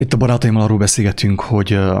Itt a barátaimmal arról beszélgetünk,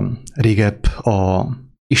 hogy régebb a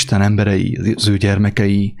Isten emberei, az ő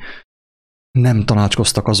gyermekei nem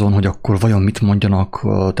tanácskoztak azon, hogy akkor vajon mit mondjanak,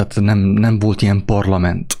 tehát nem volt ilyen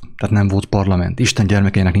parlament, tehát nem volt parlament. Isten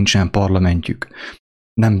gyermekeinek nincsen parlamentjük.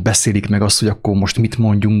 Nem beszélik meg azt, hogy akkor most mit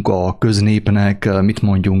mondjunk a köznépnek, mit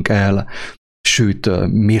mondjunk el, sőt,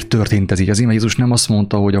 miért történt ez így. Az íme Jézus nem azt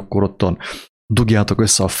mondta, hogy akkor ottan dugjátok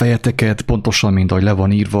össze a fejeteket, pontosan, mint ahogy le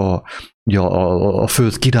van írva ugye a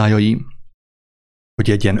föld királyai, hogy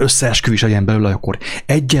egy ilyen összeesküvés legyen belőle, akkor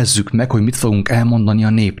egyezzük meg, hogy mit fogunk elmondani a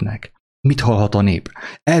népnek. Mit hallhat a nép?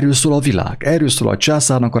 Erről szól a világ, erről szól a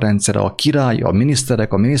császárnak a rendszere, a király, a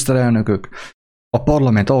miniszterek, a miniszterelnökök, a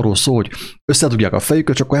parlament arról szól, hogy összedugják a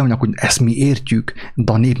fejüket, csak akkor elmondják, hogy ezt mi értjük,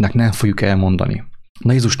 de a népnek nem fogjuk elmondani.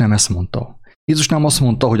 Na Jézus nem ezt mondta. Jézus nem azt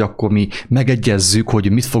mondta, hogy akkor mi megegyezzük,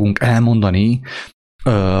 hogy mit fogunk elmondani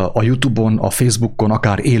a YouTube-on, a Facebookon,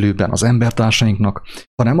 akár élőben az embertársainknak,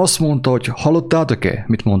 hanem azt mondta, hogy hallottátok-e,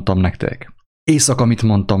 mit mondtam nektek? Éjszaka mit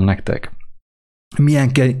mondtam nektek?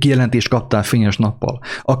 Milyen kijelentést kaptál fényes nappal,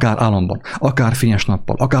 akár álomban, akár fényes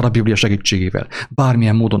nappal, akár a Biblia segítségével,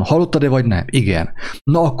 bármilyen módon hallottad-e vagy nem? Igen.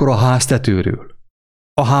 Na akkor a háztetőről.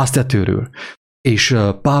 A háztetőről. És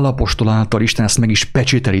Pál apostol által Isten ezt meg is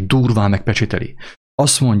pecsételi, durván megpecsételi.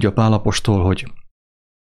 Azt mondja Pál apostol, hogy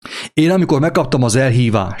én amikor megkaptam az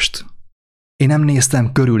elhívást, én nem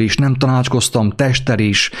néztem körül, és nem tanácskoztam testtel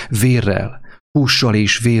és vérrel, hússal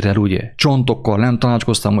és vérrel, ugye, csontokkal, nem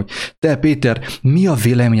tanácskoztam, hogy te Péter, mi a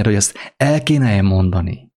véleményed, hogy ezt el kéne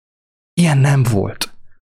mondani? Ilyen nem volt.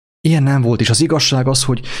 Ilyen nem volt, és az igazság az,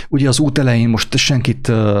 hogy ugye az út elején most senkit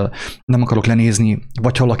nem akarok lenézni,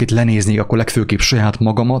 vagy ha valakit lenézni, akkor legfőképp saját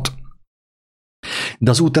magamat, de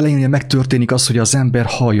az út elején ugye megtörténik az, hogy az ember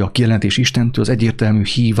hallja a kijelentés Istentől az egyértelmű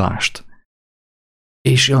hívást.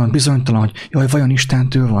 És olyan bizonytalan, hogy jaj, vajon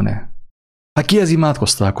Istentől van-e? Hát kihez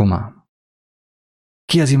imádkoztál, komám?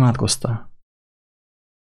 Kihez imádkoztál?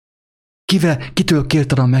 Kitől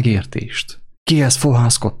kérted a megértést? Kihez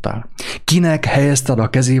fohászkodtál? Kinek helyezted a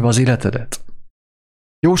kezébe az életedet?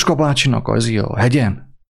 Jóska bácsinak a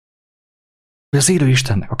hegyen? Vagy az élő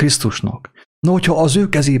Istennek, a Krisztusnak? Na, hogyha az ő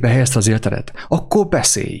kezébe helyezted az életedet, akkor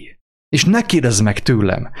beszélj. És ne kérdezz meg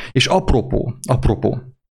tőlem. És apropó,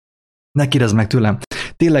 ne kérdezz meg tőlem.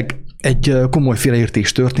 Tényleg egy komoly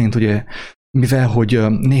félreértés történt, ugye, mivel hogy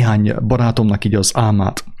néhány barátomnak így az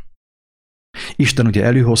álmát Isten ugye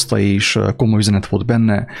előhozta, és komoly üzenet volt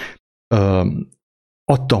benne,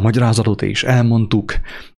 adta a magyarázatot, és elmondtuk.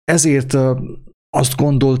 Ezért azt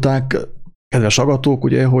gondolták, kedves hallgatók,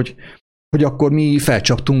 ugye, hogy akkor mi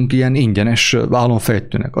felcsaptunk ilyen ingyenes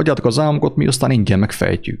álomfejtőnek. Adjátok az álmokat, mi aztán ingyen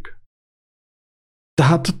megfejtjük.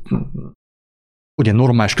 Tehát ugye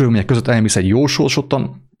normális körülmények között elmész egy jóshoz,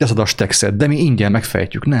 ottan teszed a stekszet, de mi ingyen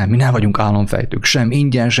megfejtjük. Nem, mi nem vagyunk álomfejtők, sem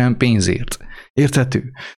ingyen, sem pénzért.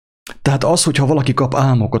 Érthető? Tehát az, hogyha valaki kap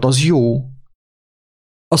álmokat, az jó.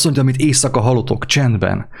 Azt mondja, amit éjszaka hallotok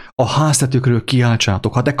csendben, a háztetőkről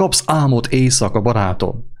kiáltsátok. Ha te kapsz álmot éjszaka,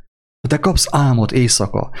 barátom, ha te kapsz álmot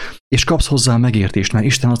éjszaka, és kapsz hozzá megértést, mert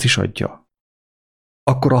Isten azt is adja,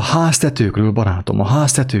 akkor a háztetőkről, barátom, a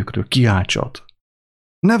háztetőkről kiáltsad.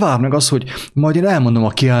 Ne várd meg azt, hogy majd én elmondom a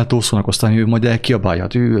kiáltószónak, aztán ő majd elkiabálja.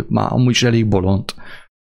 Ő már amúgy is elég bolond.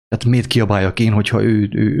 Tehát miért kiabáljak én, hogyha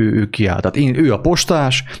ő kiáll? Tehát ő a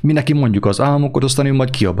postás, mi neki mondjuk az álmokat, aztán ő majd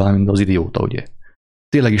kiabál, mint az idióta, ugye?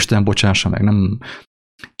 Tényleg Isten bocsássa meg, nem.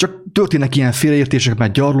 Csak történnek ilyen félreértések,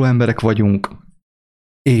 mert gyarló emberek vagyunk,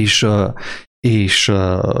 és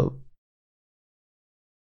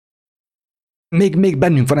még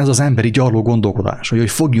bennünk van ez az emberi gyarló gondolkodás, hogy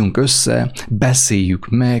fogjunk össze, beszéljük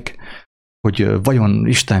meg, hogy vajon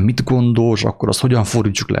Isten mit gondol, és akkor azt hogyan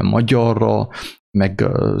fordítsuk le magyarra, meg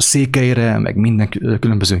székelyre, meg minden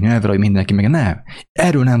különböző nyelvre, hogy mindenki meg nem.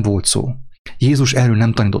 Erről nem volt szó. Jézus erről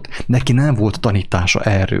nem tanított. Neki nem volt tanítása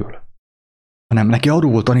erről. Hanem neki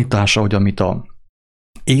arról volt tanítása, hogy amit a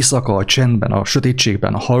éjszaka, a csendben, a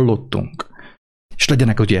sötétségben hallottunk, és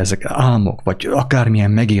legyenek ugye ezek álmok, vagy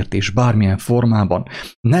akármilyen megértés, bármilyen formában,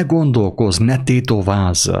 ne gondolkozz, ne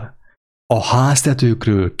tétovázz, a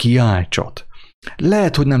háztetőkről kiáltsad.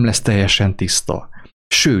 Lehet, hogy nem lesz teljesen tiszta.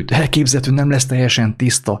 Sőt, elképzelhető nem lesz teljesen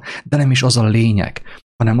tiszta, de nem is az a lényeg,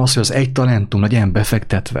 hanem az, hogy az egy talentum legyen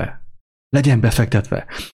befektetve. Legyen befektetve.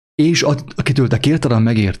 És akitől te kérted a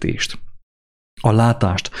megértést, a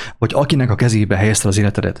látást, vagy akinek a kezébe helyezted az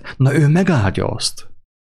életedet, na ő megáldja azt.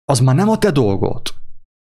 Az már nem a te dolgod.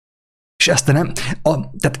 És ezt te nem...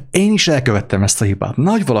 Tehát én is elkövettem ezt a hibát.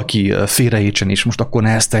 Nagy valaki félreértsen is, most akkor ne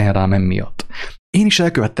eszteljen rám emiatt. Én is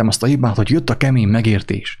elkövettem azt a hibát, hogy jött a kemény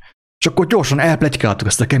megértés. És akkor gyorsan elpletykáltuk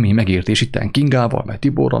ezt a kemény megértés itten Kingával, meg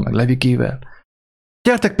Tiborral, meg Levikével.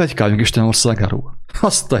 Gyertek, pletykáljunk Isten országáról.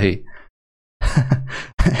 Azt a hé.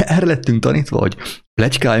 Erre lettünk tanítva, hogy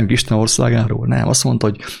pletykáljunk Isten országáról. Nem, azt mondta,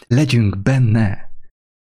 hogy legyünk benne.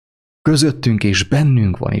 Közöttünk és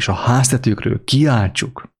bennünk van, és a háztetőkről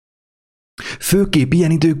kiáltsuk. Főképp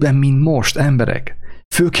ilyen időkben, mint most, emberek.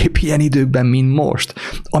 Főképp ilyen időkben, mint most,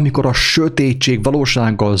 amikor a sötétség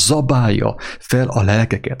valósággal zabálja fel a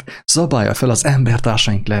lelkeket, zabálja fel az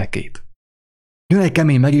embertársaink lelkét. Jön egy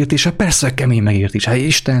kemény megértése, persze kemény megértése,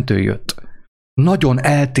 Istentől jött. Nagyon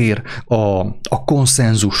eltér a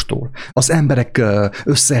konszenzustól, az emberek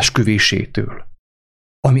összeesküvésétől.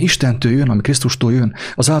 Ami Istentől jön, ami Krisztustól jön,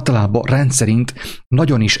 az általában rendszerint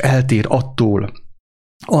nagyon is eltér attól,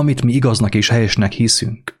 amit mi igaznak és helyesnek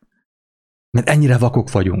hiszünk. Mert ennyire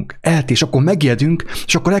vakok vagyunk. És akkor megijedünk,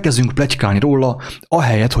 és akkor elkezdünk pletykálni róla,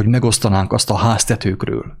 ahelyett, hogy megosztanánk azt a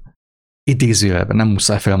háztetőkről. Idézőjelben, nem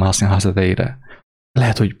muszáj felmászni a háztetejére.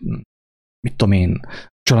 Lehet, hogy mit tudom én,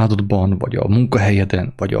 családodban, vagy a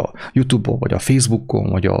munkahelyeden, vagy a YouTube-on, vagy a Facebookon,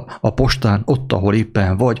 vagy a postán, ott, ahol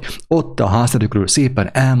éppen vagy, ott a háztetőkről szépen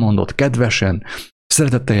elmondott, kedvesen,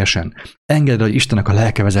 szeretetteljesen, engedd, hogy Istennek a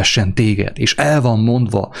lelke vezessen téged, és el van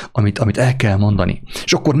mondva, amit el kell mondani.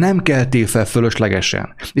 És akkor nem keltél fel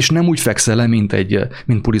fölöslegesen, és nem úgy fekszel le,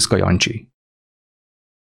 mint Puliszka Jancsi.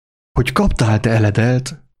 Hogy kaptál te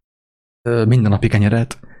eledelt, mindennapi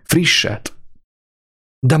kenyeret, frisset,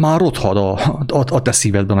 de már rothad a te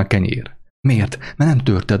szívedben a kenyér. Miért? Mert nem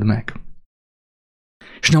törted meg.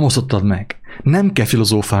 És nem osztottad meg. Nem kell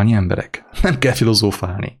filozófálni, emberek. Nem kell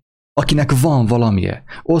filozófálni. Akinek van valamije,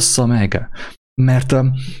 ossza meg. Mert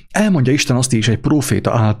elmondja Isten azt is egy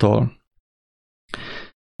próféta által,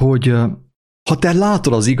 hogy ha te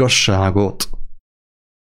látod az igazságot,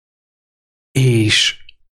 és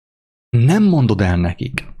nem mondod el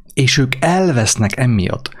nekik, és ők elvesznek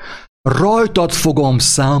emiatt, rajtad fogom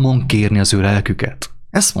számon kérni az ő lelküket.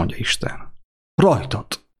 Ezt mondja Isten.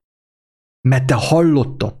 Rajtad. Mert te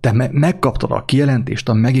hallottad, te megkaptad a kijelentést,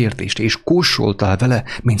 a megértést, és kóstoltál vele,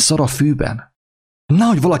 mint szar a fűben.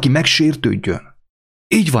 Nehogy valaki megsértődjön.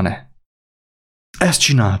 Így van-e? Ezt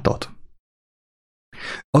csináltad.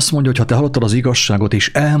 Azt mondja, hogy ha te hallottad az igazságot,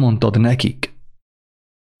 és elmondtad nekik,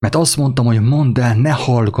 mert azt mondtam, hogy mondd el, ne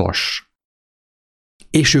hallgass.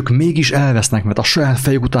 És ők mégis elvesznek, mert a saját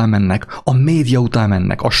fejük után mennek, a média után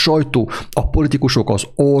mennek, a sajtó, a politikusok, az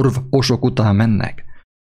orvosok után mennek,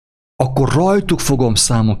 akkor rajtuk fogom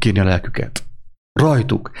számon kérni a lelküket.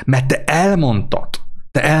 Rajtuk, mert te elmondtad,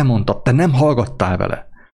 te nem hallgattál vele.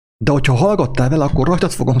 De hogyha hallgattál vele, akkor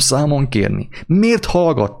rajtad fogom számon kérni. Miért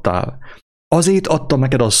hallgattál? Azért adtam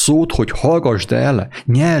neked a szót, hogy hallgassd el,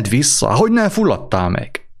 nyeld vissza, hogy nem fulladtál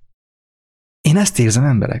meg. Én ezt érzem,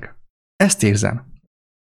 emberek. Ezt érzem.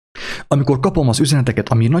 Amikor kapom az üzeneteket,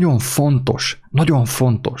 ami nagyon fontos,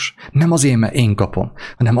 nem azért, mert én kapom,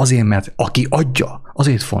 hanem azért, mert aki adja,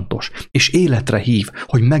 azért fontos, és életre hív,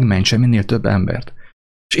 hogy megmentse minél több embert.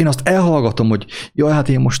 És én azt elhallgatom, hogy jaj, hát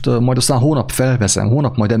én most majd aztán hónap felveszem,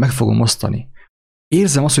 hónap majd meg fogom osztani.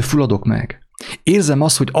 Érzem azt, hogy fulladok meg. Érzem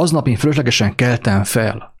azt, hogy aznap én fölöslegesen keltem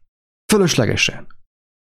fel. Fölöslegesen.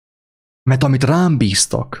 Mert amit rám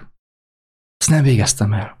bíztak, azt nem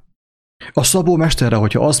végeztem el. A szabó mesterre,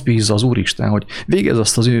 hogyha azt bízza az Úristen, hogy végezz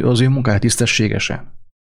azt az ő munkáját tisztességesen.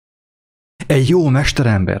 Egy jó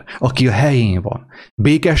mesterember, aki a helyén van,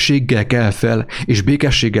 békességgel kell fel, és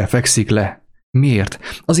békességgel fekszik le.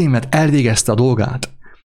 Miért? Azért, mert elvégezte a dolgát.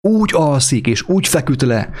 Úgy alszik és úgy feküdt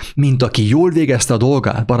le, mint aki jól végezte a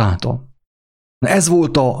dolgát, barátom. Ez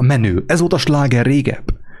volt a menő, ez volt a sláger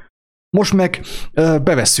régebb. Most meg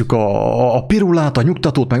bevesszük a pirulát, a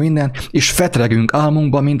nyugtatót, meg minden, és fetregünk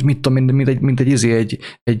álmunkba, mint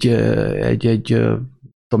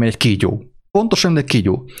egy kígyó. Pontosan, egy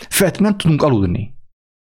kígyó. Nem tudunk aludni.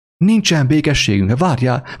 Nincsen békességünk.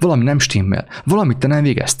 Várjál, valami nem stimmel. Valamit te nem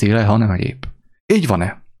végeztél el, ha nem egyéb. Így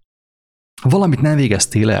van-e? Valamit nem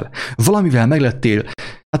végeztél el. Valamivel meglettél.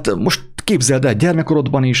 Hát most képzeld el,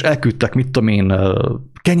 gyermekkorodban is elküldtek,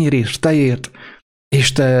 kenyérért, tejért,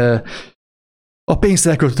 és te a pénzt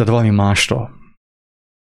elköltötted valami másra.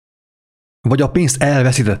 Vagy a pénzt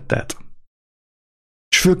elveszítetted.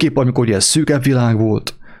 És főképp, amikor ugye ez szűkebb világ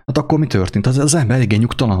volt, hát akkor mi történt? Az ember eléggé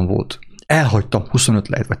nyugtalan volt. Elhagytam 25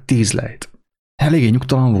 lejt, vagy 10 lejt. Eléggé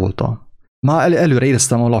nyugtalan voltam. Már előre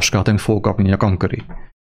éreztem a laskát, amit fogok kapni a nyakam köré.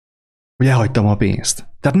 Hogy elhagytam a pénzt.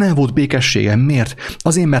 Tehát nem volt békességem. Miért?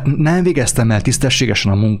 Azért, mert nem végeztem el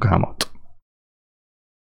tisztességesen a munkámat.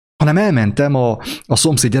 Hanem elmentem a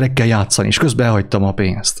szomszéd gyerekkel játszani, és közben elhagytam a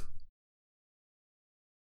pénzt.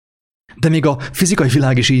 De még a fizikai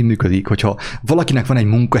világ is így működik, hogyha valakinek van egy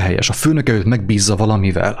munkahelye, és a főnöke őt megbízza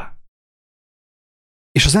valamivel,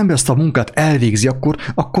 és az ember ezt a munkát elvégzi,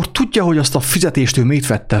 akkor tudja, hogy azt a fizetést ő mit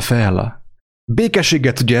vette fel.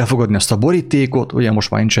 Békességgel tudja elfogadni azt a borítékot, ugye most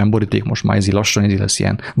már nincsen boríték, most már lassan lesz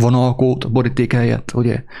ilyen vonalkód boríték helyett,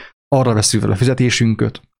 ugye arra veszünk fel a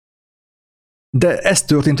fizetésünket. De ez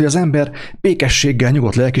történt, hogy az ember békességgel,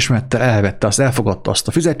 nyugodt lelkismerettel elvette azt, elfogadta azt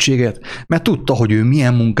a fizetséget, mert tudta, hogy ő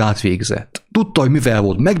milyen munkát végzett. Tudta, hogy mivel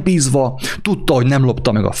volt megbízva, tudta, hogy nem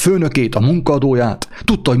lopta meg a főnökét, a munkadóját,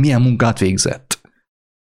 tudta, hogy milyen munkát végzett.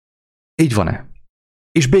 Így van-e?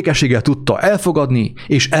 És békességgel tudta elfogadni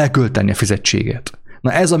és elkölteni a fizetséget.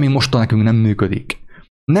 Na ez, ami most nekünk nem működik.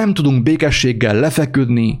 Nem tudunk békességgel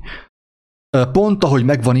lefeküdni, pont ahogy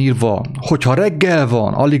meg van írva, hogyha reggel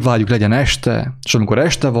van, alig várjuk legyen este, és amikor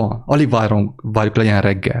este van, alig várjuk legyen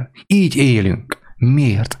reggel. Így élünk.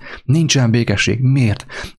 Miért? Nincsen békesség. Miért?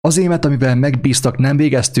 Azért, mert amivel megbíztak, nem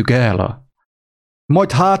végeztük el.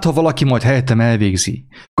 Majd hát, ha valaki majd helyettem elvégzi.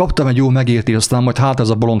 Kaptam egy jó megértést, aztán majd hát ez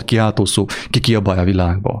a bolond kiáltószó kikiabálja a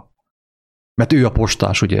világba. Mert ő a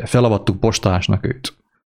postás, ugye? Felavattuk postásnak őt.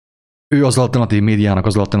 Ő az alternatív médiának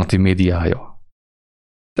az alternatív médiája.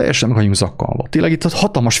 Teljesen meg vagyunk zakkalva. Tényleg itt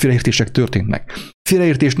hatalmas félreértések történnek.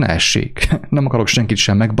 Félreértés ne essék. Nem akarok senkit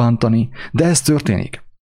sem megbántani, de ez történik.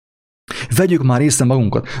 Vegyük már észre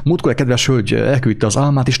magunkat. Múltkor egy kedves hölgy elküldte az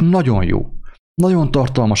álmát, és nagyon jó. Nagyon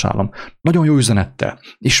tartalmas állam. Nagyon jó üzenettel.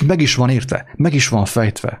 És meg is van értve. Meg is van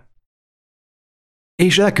fejtve.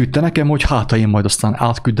 És elküldte nekem, hogy hát, ha én majd aztán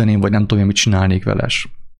átküldeném, vagy nem tudom, mit csinálnék veles.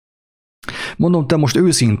 Mondom, te most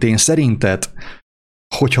őszintén szerinted,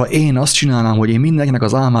 hogyha én azt csinálnám, hogy én mindenkinek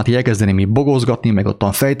az álmát elkezdeném így bogozgatni, meg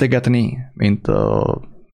ottan fejtegetni, mint az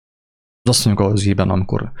asszonyok az ében,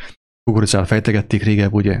 amikor kukoricát fejtegették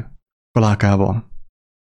régebb, ugye, kalákával,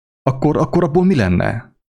 akkor abból mi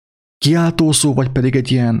lenne? Kiáltó szó, vagy pedig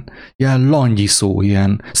egy ilyen langyi szó,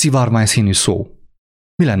 ilyen szivárvány színű szó?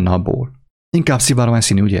 Mi lenne abból? Inkább szivárvány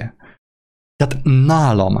színű, ugye? Tehát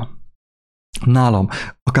nálam,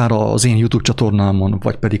 akár az én YouTube csatornámon,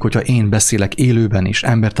 vagy pedig, hogyha én beszélek élőben is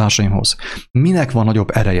embertársaimhoz, minek van nagyobb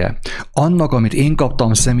ereje? Annak, amit én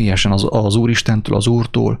kaptam személyesen az Úristentől, az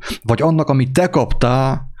Úrtól, vagy annak, amit te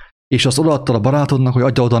kaptál, és azt odaadtad a barátodnak, hogy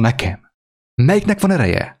adja oda nekem? Melyiknek van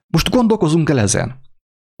ereje? Most gondolkozunk el ezen.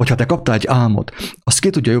 Hogyha te kaptál egy álmot, azt ki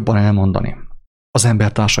tudja jobban elmondani az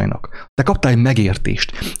embertársainak. Te kaptál egy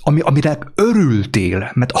megértést, amire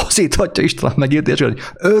örültél, mert azért adja Isten a megértést, hogy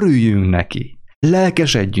örüljünk neki,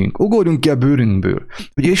 lelkesedjünk, ugorjunk ki a bőrünkből,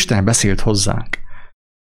 hogy Isten beszélt hozzánk.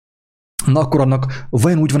 Na akkor annak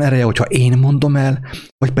vajon úgy van ereje, hogyha én mondom el,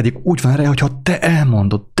 vagy pedig úgy van ereje, hogyha te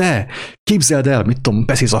elmondod, te képzeld el, mit tudom,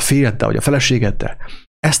 beszélsz a férjeddel, vagy a feleségeddel.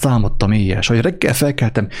 Ezt álmodtam éjjel, és ahogy reggel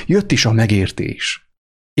felkeltem, jött is a megértés.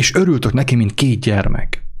 És örültök neki, mint két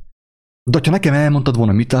gyermek. De ha nekem elmondtad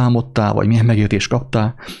volna, mit álmodtál, vagy milyen megértést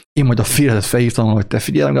kaptál, én majd a férjedet felhívtam, hogy te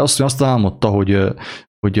figyelj, mert azt álmodta,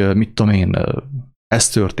 hogy mit tudom én, ez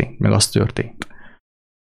történt, meg az történt.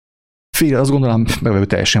 Férjed, azt gondolom, meg vagy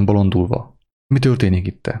teljesen bolondulva. Mi történik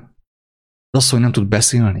itt te? Az asszony nem tud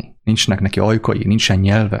beszélni, nincsnek neki ajkai, nincsen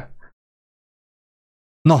nyelve.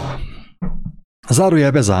 Na,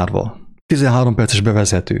 zárójel bezárva, 13 perces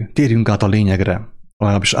bevezető, térjünk át a lényegre,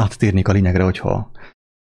 legalábbis áttérnék a lényegre, hogyha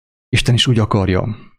Isten is úgy akarja.